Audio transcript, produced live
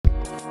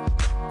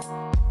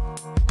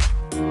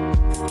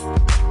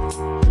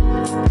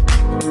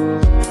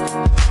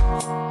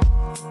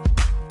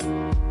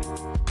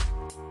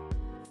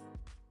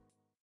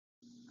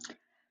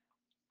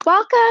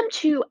Welcome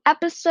to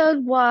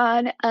episode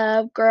 1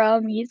 of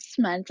Girl Meets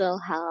Mental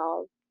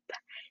Health.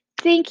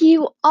 Thank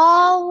you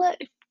all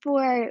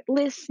for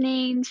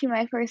listening to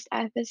my first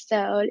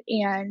episode,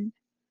 and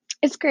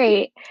it's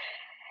great.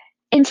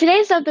 In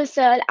today's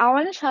episode, I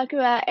want to talk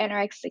about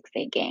anorexic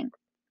thinking.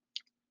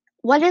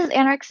 What is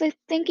anorexic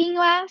thinking,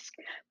 you ask?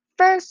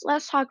 First,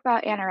 let's talk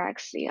about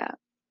anorexia.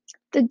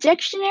 The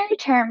dictionary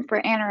term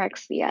for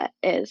anorexia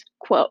is,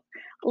 quote,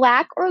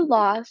 lack or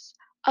loss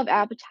of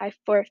appetite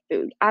for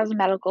food as a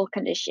medical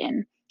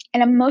condition,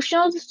 an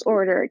emotional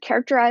disorder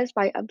characterized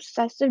by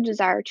obsessive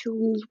desire to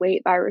lose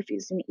weight by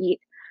refusing to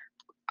eat,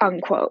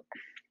 unquote.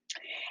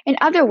 In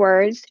other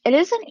words, it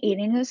is an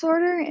eating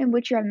disorder in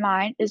which your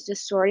mind is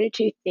distorted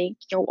to think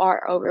you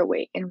are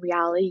overweight. In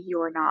reality,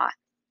 you are not.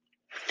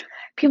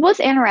 People with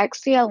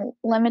anorexia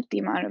limit the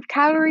amount of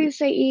calories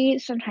they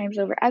eat, sometimes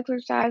over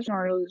exercise in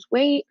order to lose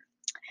weight.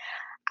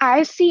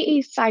 I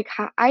see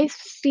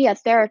a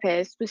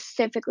therapist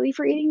specifically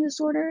for eating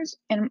disorders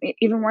and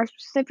even more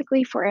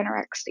specifically for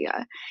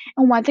anorexia.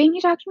 And one thing he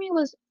talked to me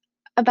was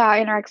about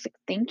anorexic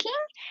thinking,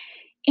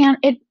 and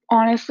it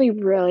honestly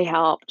really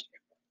helped.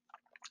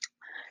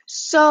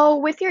 So,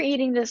 with your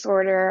eating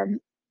disorder,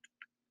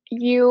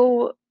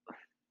 you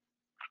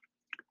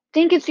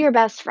think it's your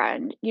best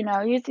friend,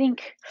 you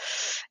think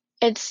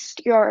it's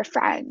your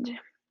friend.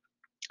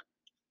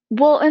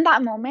 Well, in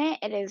that moment,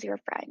 it is your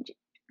friend.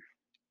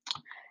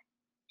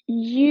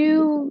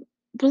 You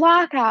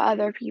block out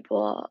other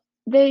people.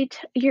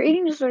 Your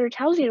eating disorder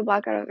tells you to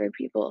block out other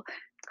people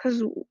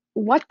because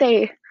what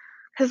they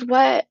because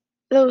what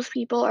those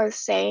people are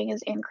saying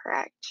is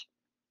incorrect.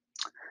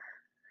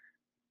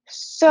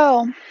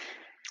 So,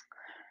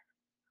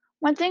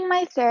 one thing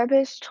my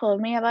therapist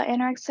told me about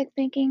anorexic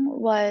thinking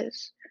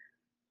was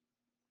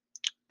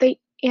the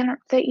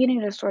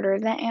eating disorder,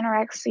 the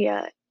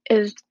anorexia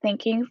is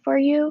thinking for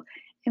you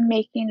and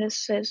making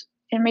decisions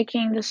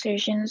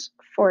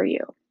for you.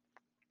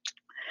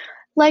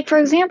 Like, for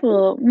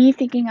example, me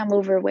thinking I'm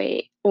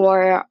overweight,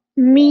 or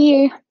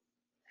me,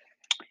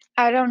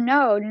 I don't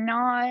know,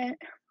 not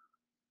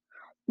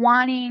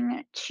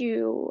wanting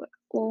to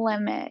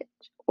limit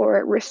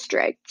or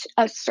restrict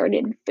a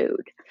certain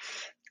food.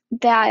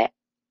 That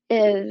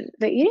is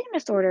the eating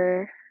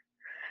disorder.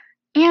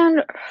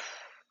 And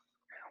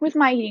with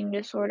my eating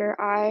disorder,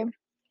 I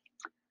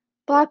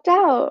blocked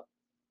out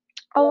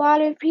a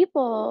lot of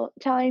people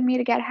telling me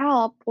to get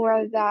help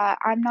or that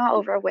I'm not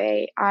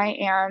overweight. I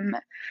am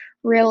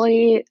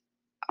really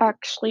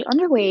actually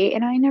underweight,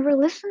 and I never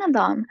listened to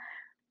them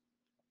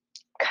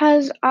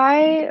because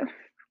in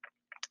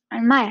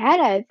my head,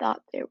 I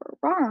thought they were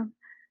wrong.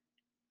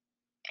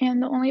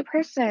 And the only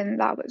person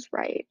that was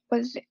right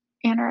was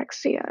Anna.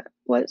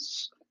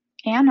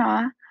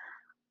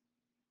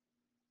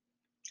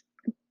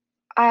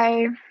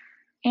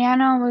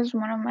 Anna was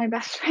one of my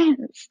best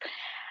friends.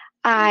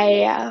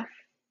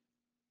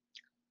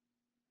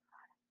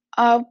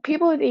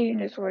 People with eating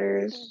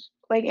disorders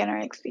like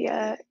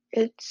anorexia,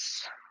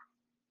 it's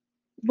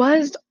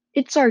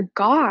our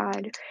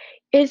God.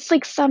 It's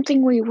like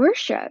something we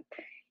worship.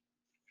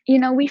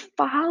 We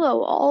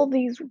follow all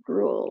these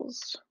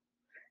rules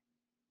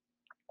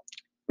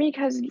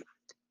because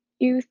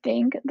you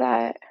think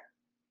that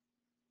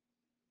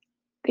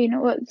they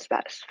know what's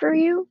best for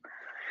you,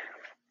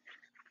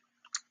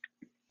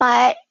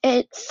 but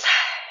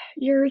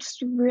you're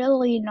just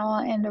really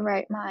not in the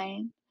right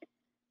mind.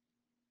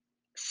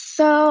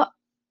 So,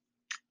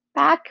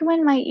 back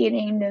when my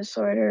eating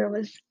disorder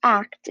was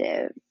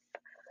active,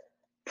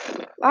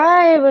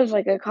 I was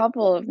like a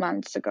couple of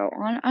months ago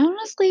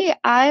honestly,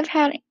 I've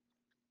had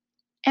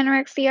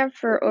anorexia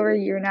for over a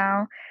year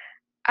now.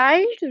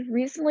 I just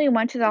recently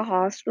went to the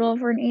hospital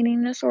for an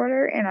eating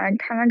disorder, and I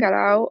kinda got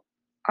out,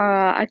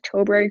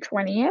 October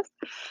 20th.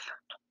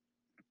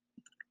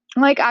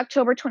 Like,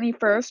 October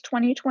 21st,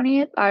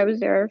 2020, I was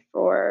there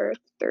for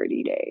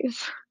 30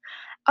 days.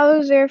 I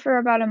was there for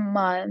about a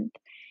month,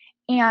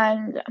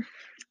 and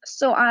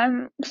so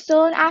I'm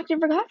still in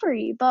active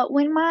recovery, but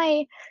when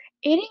my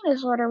eating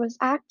disorder was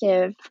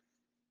active,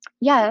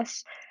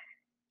 yes,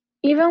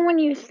 even when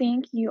you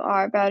think you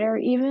are better,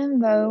 even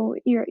though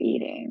you're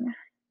eating,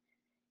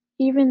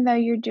 even though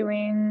you're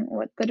doing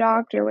what the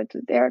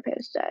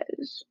therapist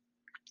says,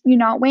 you're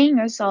not weighing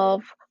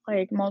yourself,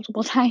 like,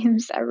 multiple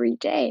times every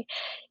day.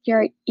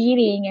 You're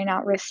eating, you're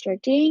not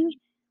restricting.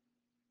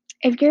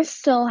 If you're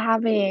still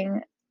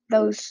having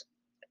those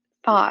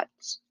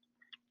thoughts,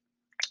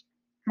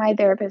 my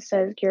therapist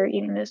says your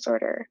eating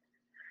disorder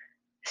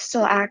is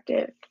still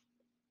active.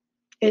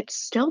 It's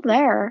still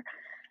there,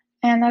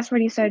 and that's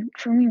what he said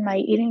for me, my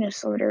eating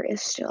disorder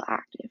is still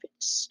active.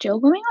 It's still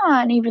going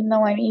on even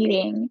though I'm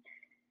eating.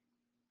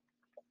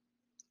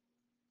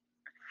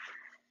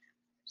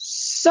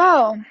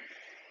 So,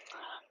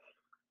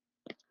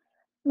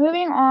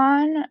 moving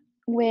on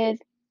with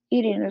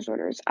eating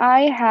disorders.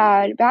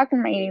 Back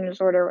when my eating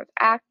disorder was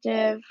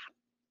active,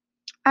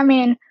 I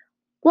mean,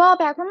 well,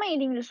 back when my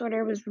eating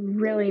disorder was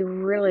really,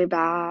 really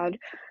bad,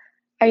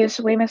 I used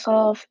to weigh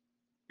myself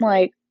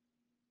like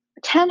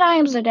 10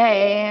 times a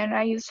day, and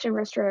I used to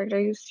restrict, I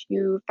used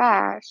to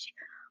fast.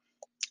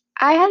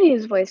 I had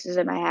these voices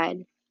in my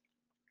head.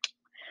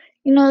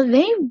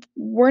 They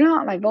were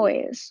not my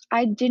voice.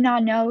 I did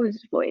not know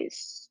whose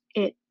voice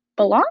it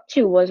belonged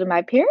to. It wasn't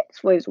my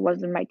parents' voice, it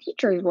wasn't my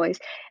teacher's voice,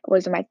 it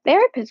wasn't my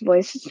therapist's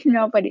voice, it's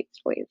nobody's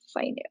voice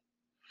I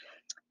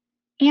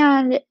knew.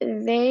 And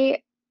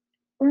they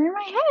were in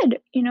my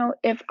head.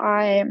 If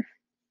I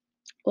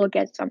look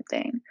at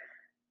something,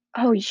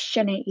 "Oh, you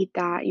shouldn't eat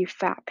that, you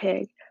fat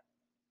pig."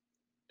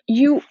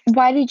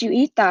 Why did you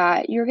eat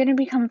that? You're gonna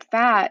become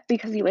fat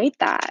because you ate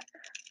that.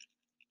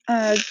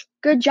 Uh,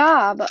 good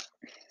job.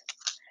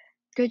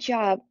 Good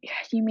job.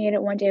 You made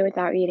it one day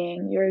without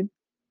eating. You're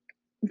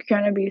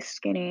gonna be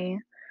skinny.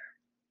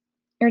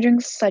 You're doing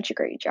such a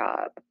great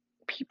job.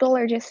 People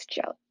are just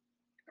jealous.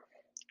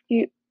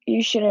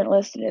 You shouldn't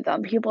listen to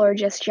them. People are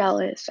just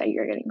jealous that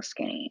you're getting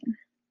skinny.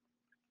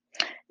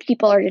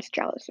 People are just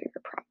jealous of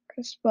your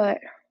progress, but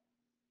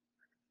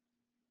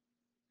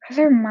because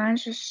their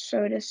mind's just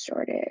so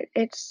distorted.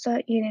 It's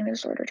the eating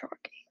disorder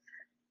talking.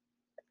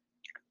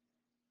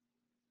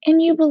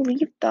 And you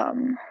believe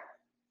them.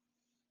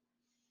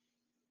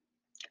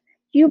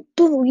 You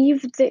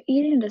believe the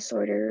eating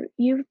disorder.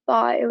 You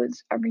thought it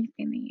was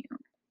everything to you.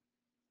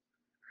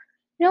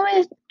 You know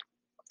what?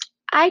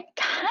 I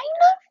kind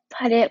of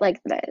put it like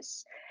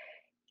this.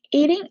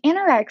 Eating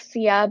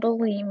anorexia,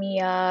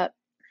 bulimia,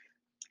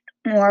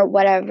 or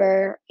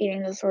whatever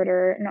eating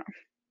disorder,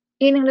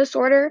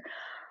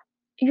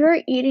 your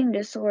eating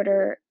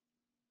disorder,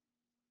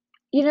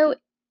 you know,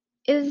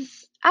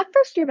 is at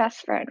first your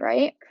best friend,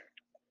 right?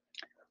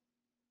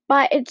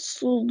 But it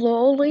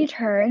slowly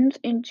turns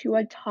into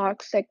a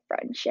toxic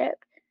friendship.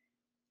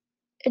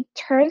 It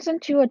turns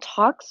into a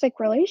toxic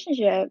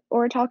relationship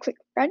or a toxic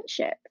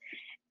friendship.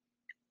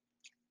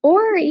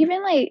 Or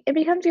even like it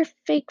becomes your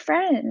fake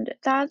friend.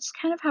 That's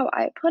kind of how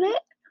I put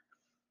it.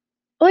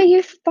 Well,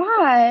 you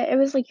thought it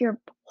was like your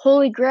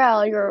holy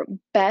grail, your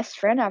best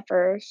friend at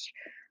first,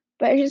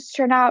 but it just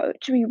turned out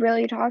to be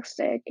really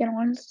toxic and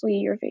honestly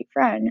your fake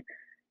friend.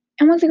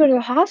 And once you go to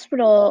the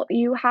hospital,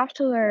 you have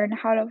to learn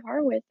how to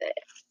part with it.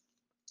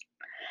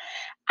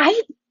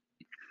 I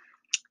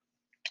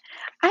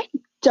I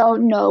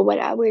don't know what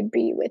I would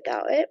be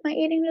without it, my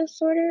eating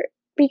disorder,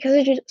 because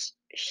it just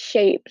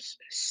shapes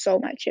so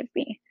much of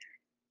me.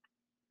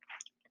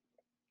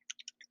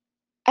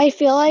 I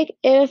feel like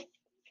if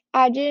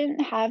I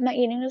didn't have my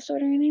eating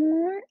disorder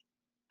anymore,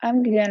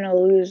 I'm gonna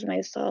lose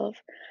myself.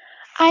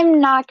 I'm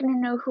not gonna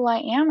know who I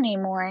am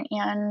anymore,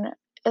 and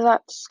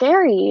that's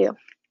scary to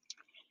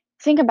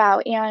think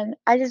about, and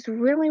I just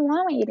really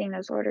want my eating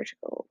disorder to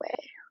go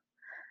away,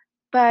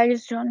 but I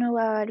just don't know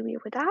how I'd be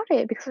without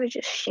it because it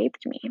just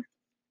shaped me.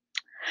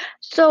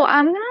 So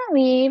I'm gonna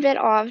leave it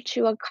off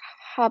to a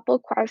couple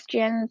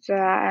questions that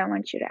I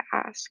want you to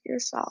ask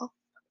yourself.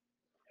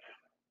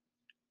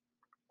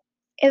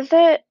 Is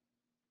it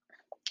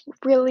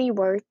really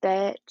worth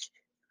it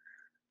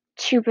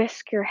to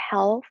risk your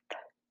health?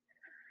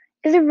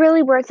 Is it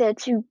really worth it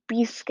to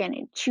be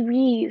skinny? To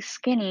be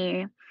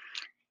skinny?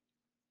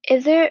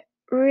 Is it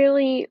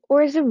really,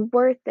 or is it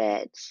worth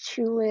it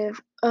to live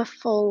a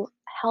full,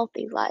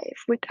 healthy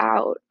life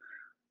without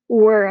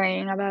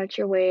worrying about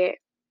your weight,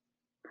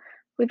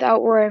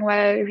 without worrying what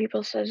other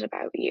people says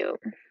about you?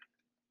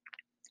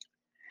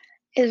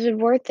 Is it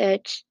worth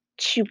it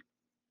to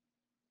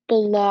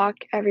block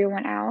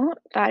everyone out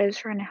that is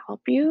trying to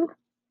help you?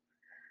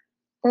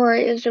 Or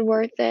is it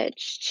worth it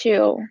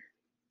to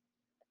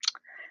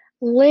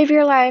live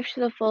your life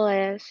to the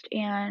fullest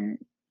and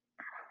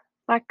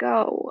let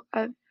go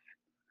of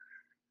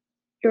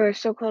your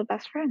so-called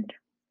best friend?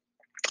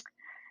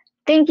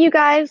 Thank you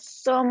guys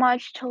so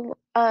much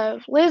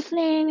of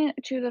listening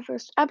to the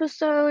first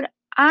episode.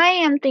 I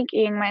am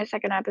thinking my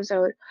second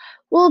episode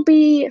will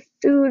be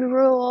food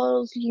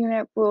rules,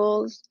 unit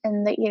rules,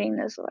 and the eating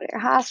disorder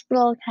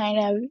hospital, kind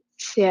of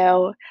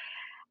to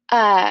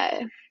uh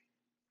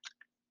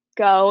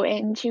go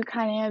into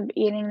kind of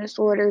eating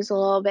disorders a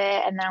little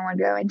bit, and then I want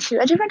to go into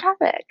a different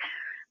topic.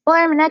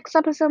 Well, my next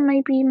episode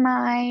might be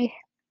my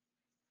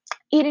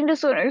eating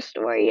disorder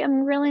story.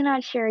 I'm really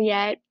not sure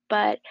yet,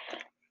 but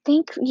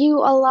thank you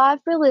a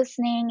lot for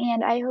listening,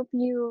 and I hope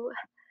you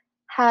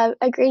have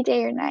a great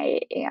day or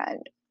night, and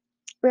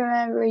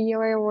remember,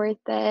 you're worth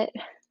it.